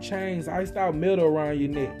iced out chains, iced out metal around your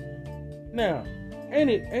neck. Now,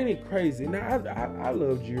 ain't it crazy? Now, I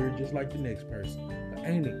love jewelry just like the next person. But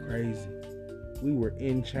ain't it crazy? We were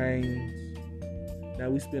in chains.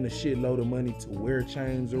 Now we spend a shitload of money to wear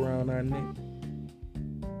chains around our neck.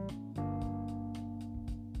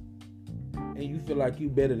 And you feel like you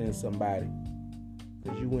better than somebody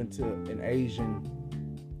because you went to an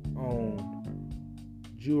Asian-owned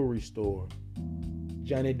jewelry store.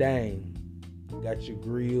 Johnny Dang. Got your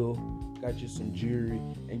grill, got you some jewelry,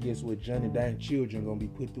 and guess what? Johnny Dang children gonna be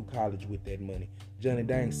put through college with that money. Johnny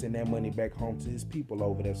Dang send that money back home to his people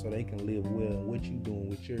over there so they can live well. And what you doing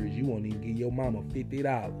with yours? You won't even give your mama $50.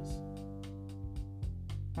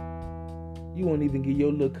 You won't even give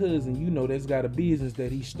your little cousin, that's got a business that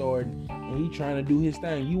he's starting and he trying to do his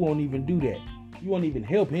thing. You won't even do that. You won't even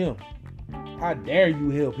help him. How dare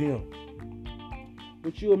you help him?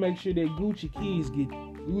 But you'll make sure that Gucci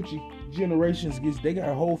generations they got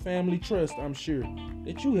a whole family trust, I'm sure,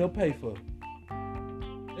 that you help pay for.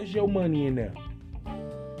 That's your money in there.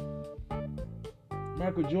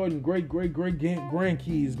 Michael Jordan great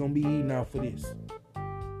grandkids gonna be eating out for this.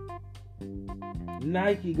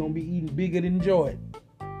 Nike gonna be eating bigger than Jordan.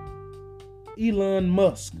 Elon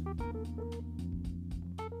Musk.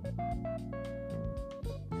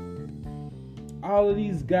 All of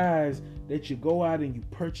these guys that you go out and you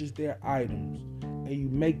purchase their items and you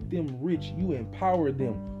make them rich, you empower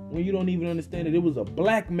them when you don't even understand that it was a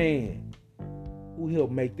black man who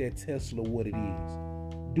helped make that Tesla what it is.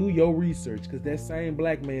 Do your research, because that same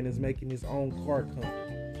black man is making his own car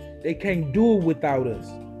company. They can't do it without us.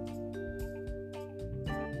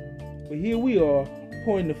 But here we are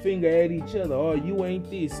pointing the finger at each other. Oh, you ain't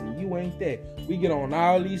this and you ain't that. We get on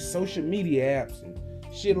all these social media apps and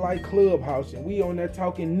shit like Clubhouse, and we on there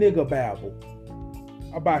talking nigga babble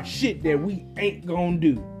about shit that we ain't gonna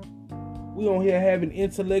do. We on here having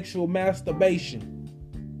intellectual masturbation.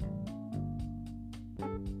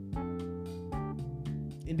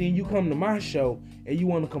 And then you come to my show and you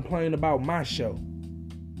want to complain about my show.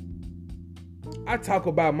 I talk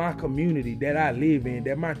about my community that I live in,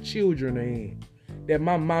 that my children are in, that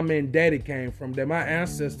my mama and daddy came from, that my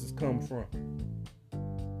ancestors come from.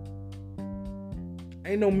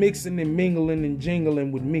 Ain't no mixing and mingling and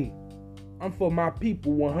jingling with me. I'm for my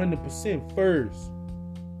people 100%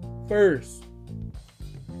 first.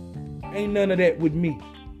 Ain't none of that with me.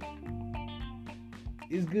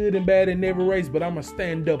 It's good and bad in every race, but I'ma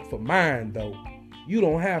stand up for mine, though. You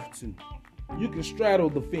don't have to. You can straddle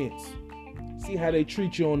the fence. See how they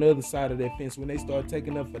treat you on the other side of that fence when they start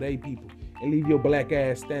taking up for their people and leave your black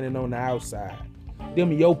ass standing on the outside.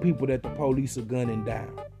 Them your people that the police are gunning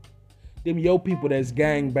down. Them your people that's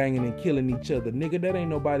gang banging and killing each other. Nigga, that ain't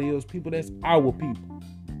nobody else people. That's our people.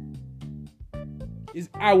 It's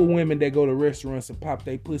our women that go to restaurants and pop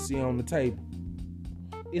their pussy on the table.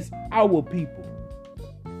 It's our people.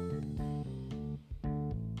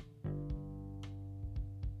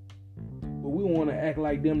 But we want to act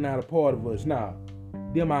like them not a part of us. Nah,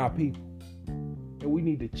 them our people. And we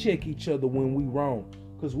need to check each other when we wrong.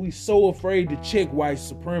 Because we so afraid to check white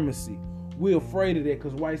supremacy. We're afraid of that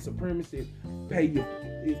because white supremacy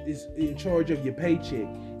is in charge of your paycheck,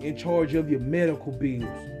 in charge of your medical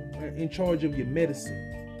bills, in charge of your medicine,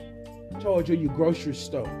 in charge of your grocery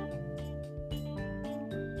store.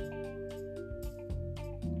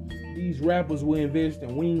 These rappers will invest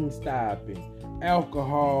in Wingstop and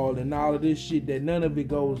alcohol and all of this shit that none of it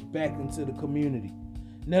goes back into the community.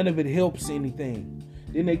 None of it helps anything.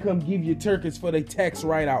 Then they come give you turkeys for their tax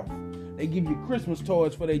write-off. They give you Christmas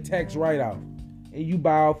toys for their tax write-off. And you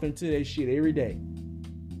buy off into that shit every day.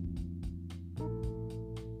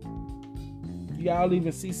 Y'all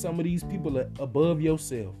even see some of these people above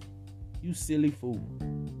yourself. You silly fool.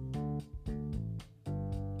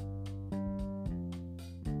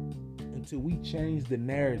 Until we change the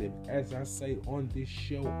narrative, as I say on this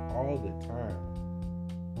show all the time,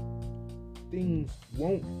 things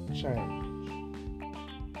won't change.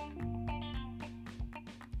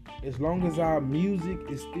 As long as our music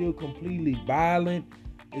is still completely violent,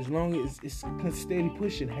 as long as it's steady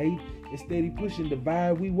pushing hate, it's steady pushing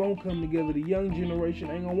divide, we won't come together. The young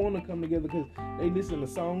generation ain't gonna want to come together because they listen to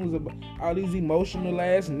songs about all these emotional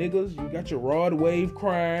ass niggas. You got your Rod Wave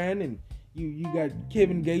crying, and you got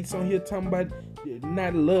Kevin Gates on here talking about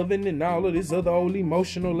not loving and all of this other old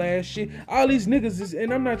emotional ass shit. All these niggas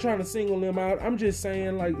and I'm not trying to single them out. I'm just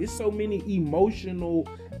saying, like, it's so many emotional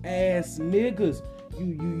ass niggas.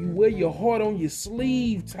 You wear your heart on your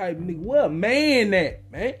sleeve type nigga. Where a man at,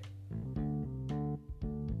 man?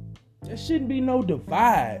 There shouldn't be no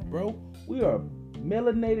divide, bro. We are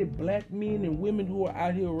melanated black men and women who are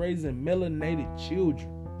out here raising melanated children.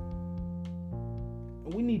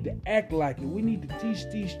 And we need to act like it. We need to teach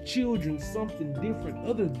these children something different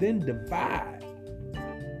other than divide.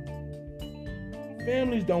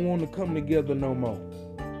 Families don't want to come together no more.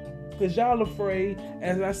 Because y'all afraid,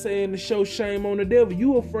 as I say in the show Shame on the Devil,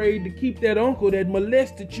 you afraid to keep that uncle that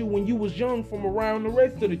molested you when you was young from around the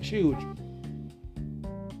rest of the children.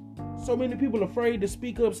 So many people afraid to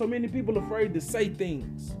speak up. So many people afraid to say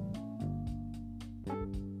things.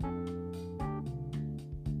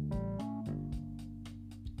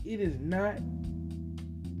 It is not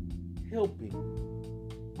helping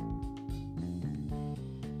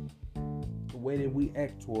the way that we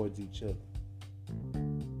act towards each other.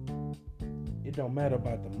 It don't matter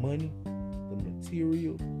about the money, the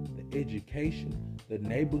material, the education, the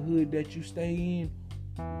neighborhood that you stay in.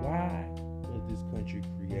 Why was this country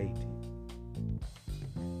created?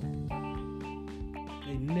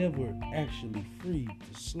 They never actually freed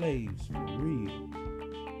the slaves for real.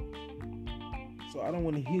 So I don't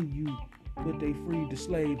want to hear you, but they freed the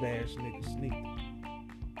slave ass niggas neither.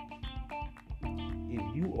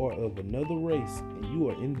 If you are of another race and you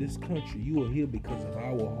are in this country, you are here because of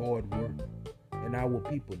our hard work and our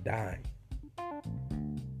people dying.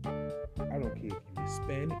 I don't care if you're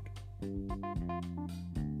Hispanic,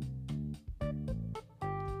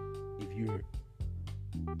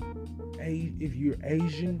 if you're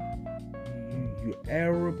Asian, you're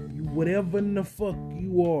Arab, whatever in the fuck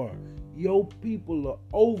you are, your people are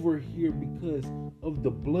over here because of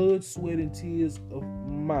the blood, sweat, and tears of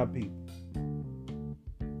my people.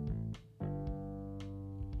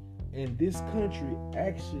 And this country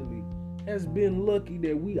actually has been lucky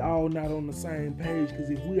that we all not on the same page.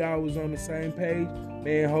 Because if we all was on the same page,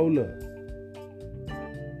 man, hold up,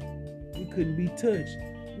 we couldn't be touched.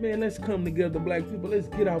 Man, let's come together, black people. Let's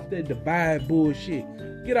get off that divide bullshit.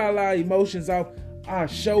 Get all our emotions off our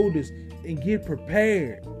shoulders and get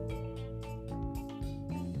prepared.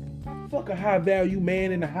 Fuck a high value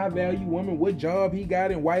man and a high value woman, what job he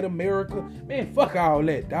got in white America. Man, fuck all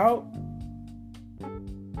that, dog.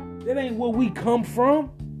 That ain't where we come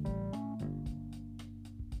from.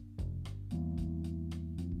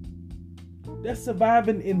 That's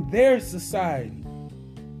surviving in their society.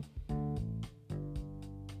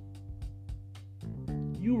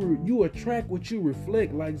 You attract what you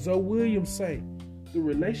reflect, like Zoe Williams say. The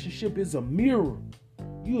relationship is a mirror.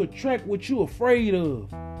 You attract what you afraid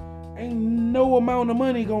of. Ain't no amount of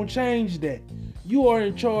money gonna change that. You are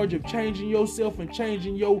in charge of changing yourself and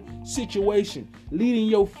changing your situation, leading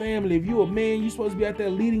your family. If you're a man, you're supposed to be out there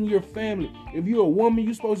leading your family. If you're a woman,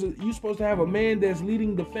 you're supposed to have a man that's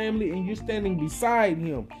leading the family and you're standing beside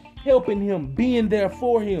him, helping him, being there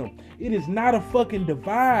for him. It is not a fucking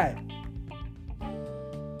divide.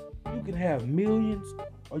 You can have millions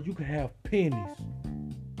or you can have pennies.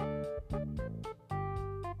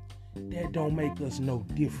 That don't make us no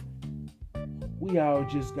different. We all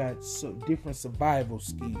just got different survival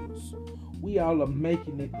skills. We all are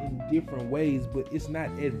making it in different ways, but it's not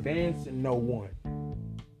advancing no one.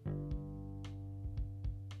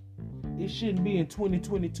 It shouldn't be in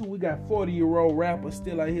 2022. We got 40-year-old rappers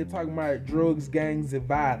still out here talking about drugs, gangs, and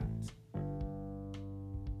violence.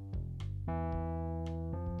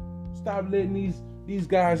 Stop letting these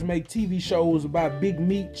guys make TV shows about Big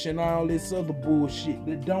Meech and all this other bullshit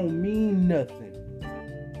that don't mean nothing.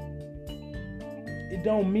 It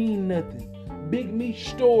don't mean nothing. Big Meech's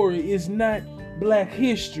story is not Black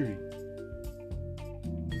history.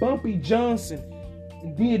 Bumpy Johnson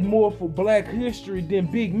did more for Black history than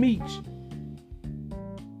Big Meech.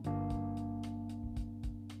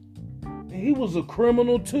 And he was a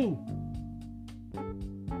criminal too.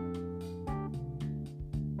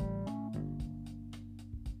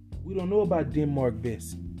 We don't know about Denmark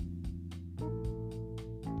Vesey.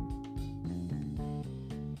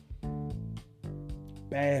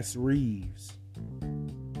 Bass Reeves.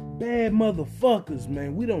 Bad motherfuckers,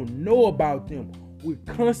 man. We don't know about them. We're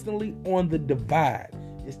constantly on the divide.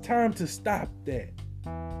 It's time to stop that.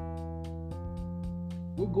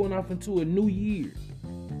 We're going off into a new year.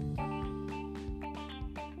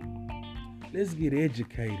 Let's get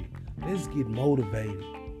educated. Let's get motivated.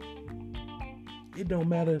 It don't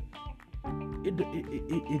matter.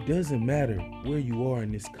 It doesn't matter where you are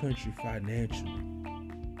in this country financially.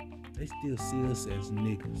 They still see us as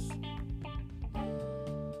niggas.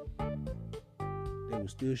 They will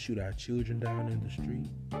still shoot our children down in the street.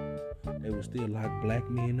 They will still lock black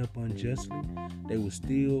men up unjustly. They will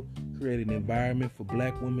still create an environment for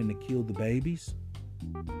black women to kill the babies.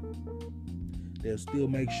 They'll still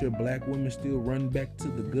make sure black women still run back to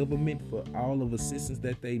the government for all of assistance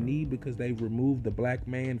that they need because they've removed the black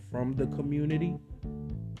man from the community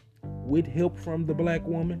with help from the black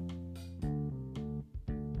woman.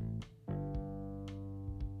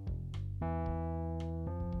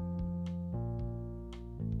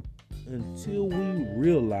 Until we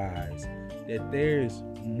realize that there's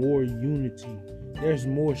more unity, there's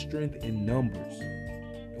more strength in numbers,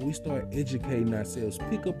 and we start educating ourselves,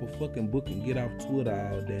 pick up a fucking book and get off Twitter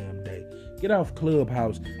all damn day. Get off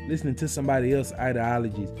Clubhouse listening to somebody else's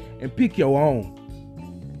ideologies and pick your own.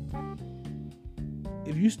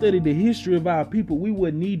 If you study the history of our people, we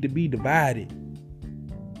wouldn't need to be divided.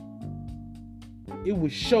 It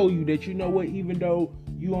would show you that, you know what, even though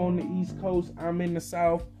you on the East Coast, I'm in the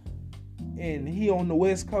South, and he on the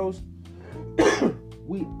West Coast,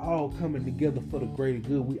 we all coming together for the greater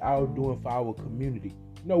good. We all doing for our community.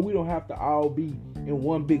 No, we don't have to all be in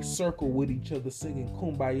one big circle with each other singing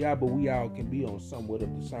Kumbaya, but we all can be on somewhat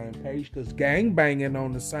of the same page, because gang banging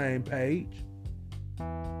on the same page.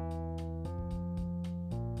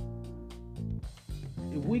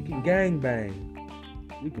 If we can gang bang,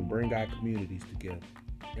 we can bring our communities together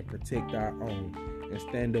and protect our own and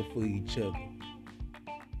stand up for each other.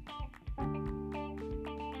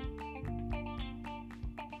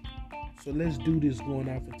 So let's do this going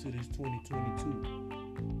off into this 2022.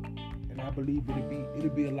 And I believe it'll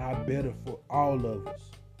be a lot better for all of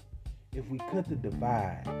us if we cut the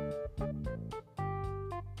divide.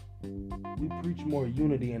 We preach more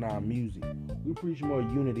unity in our music. We preach more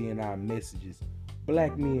unity in our messages.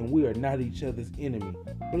 Black men, we are not each other's enemy.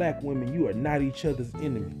 Black women, you are not each other's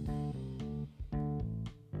enemy.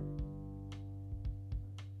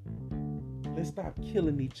 Let's stop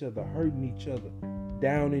killing each other, hurting each other,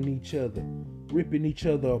 downing each other, ripping each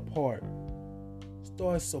other apart.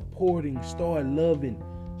 Start supporting, start loving,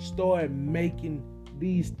 start making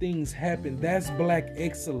these things happen. That's black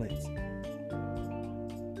excellence.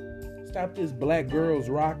 Stop this black girls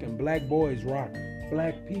rock and black boys rock.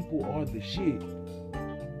 Black people are the shit.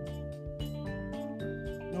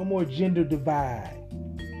 No more gender divide.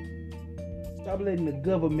 Stop letting the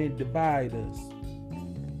government divide us.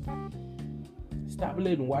 Stop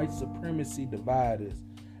letting white supremacy divide us.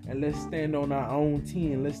 And let's stand on our own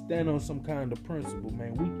 10. Let's stand on some kind of principle,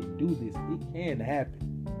 man. We can do this. It can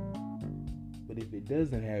happen. But if it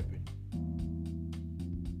doesn't happen,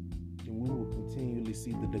 then we will continually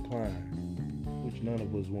see the decline, which none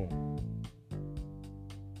of us want.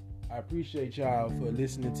 I appreciate y'all for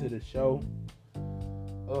listening to the show.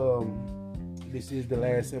 This is the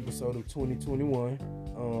last episode of 2021.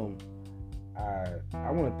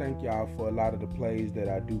 I want to thank y'all for a lot of the plays that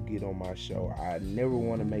I do get on my show. I never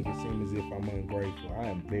want to make it seem as if I'm ungrateful. I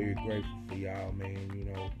am very grateful for y'all, man. You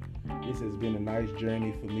know, this has been a nice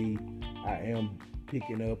journey for me. I am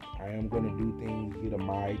picking up. I am going to do things, get a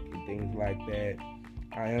mic and things like that.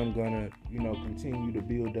 I am going to, continue to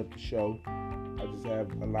build up the show. I just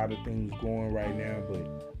have a lot of things going right now,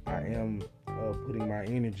 but I am putting my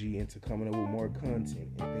energy into coming up with more content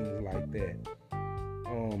and things like that.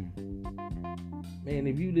 Man,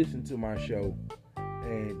 if you listen to my show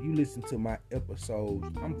and you listen to my episodes,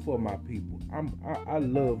 I'm for my people. I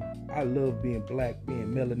love being black,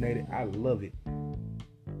 being melanated. I love it.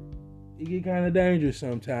 It get kind of dangerous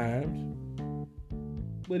sometimes,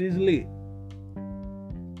 but it's lit.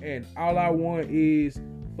 And all I want is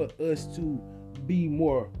for us to be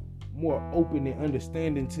more open and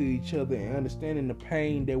understanding to each other and understanding the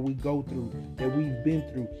pain that we go through, that we've been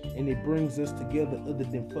through, and it brings us together other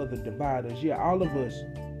than further divide us. Yeah, all of us,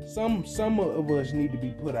 some of us need to be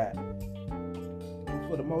put out. And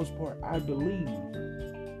for the most part, I believe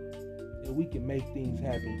that we can make things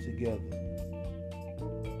happen together.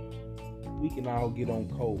 We can all get on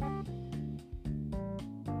code.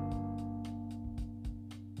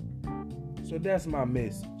 So that's my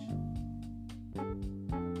message.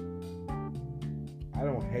 I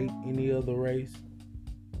don't hate any other race,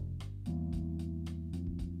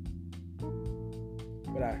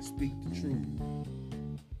 but I speak the truth.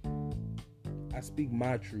 I speak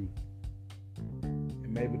my truth,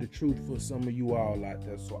 and maybe the truth for some of you all out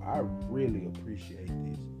there. So I really appreciate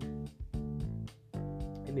this.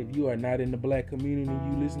 And if you are not in the black community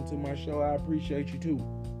and you listen to my show, I appreciate you too.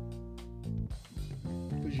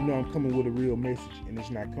 Because I'm coming with a real message, and it's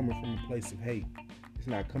not coming from a place of hate. It's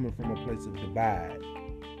not coming from a place of divide.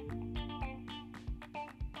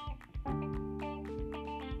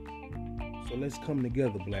 So let's come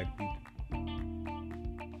together, black people.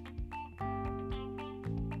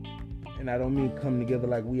 And I don't mean come together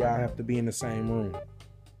like we all have to be in the same room.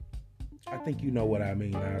 I think you know what I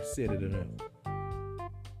mean. I've said it enough.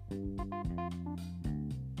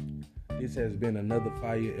 This has been another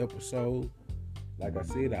fire episode. Like I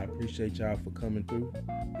said, I appreciate y'all for coming through.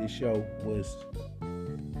 This show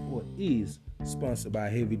is sponsored by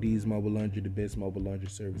Heavy D's Mobile Laundry, the best mobile laundry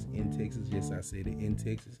service in Texas. Yes, I said it, in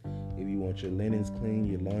Texas. If you want your linens clean,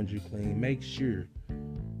 your laundry clean, make sure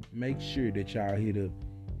that y'all hit up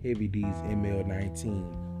Heavy D's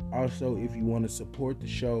ML19. Also, if you want to support the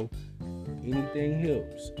show, anything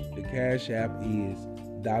helps. The Cash App is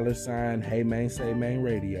 $ Hey Man Say Man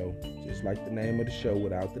Radio. Just like the name of the show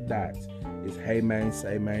without the dots. It's Hey Man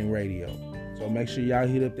Say Man Radio. So make sure y'all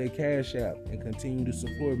hit up that Cash App and continue to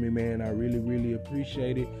support me, man. I really, really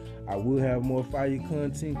appreciate it. I will have more fire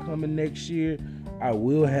content coming next year. I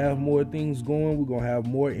will have more things going. We're going to have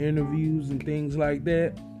more interviews and things like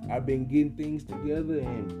that. I've been getting things together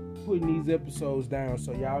and putting these episodes down.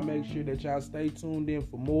 So y'all make sure that y'all stay tuned in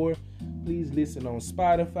for more. Please listen on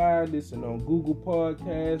Spotify, listen on Google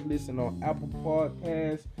Podcasts, listen on Apple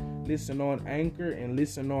Podcasts, listen on Anchor, and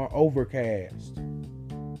listen on Overcast.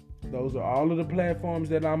 Those are all of the platforms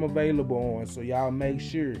that I'm available on. So y'all make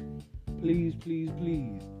sure, please,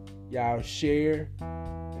 y'all share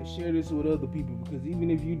and share this with other people, because even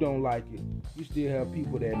if you don't like it, you still have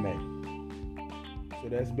people that may. So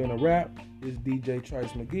that's been a wrap. This is DJ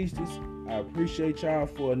Trice McGeestis. I appreciate y'all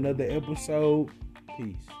for another episode.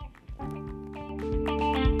 Peace.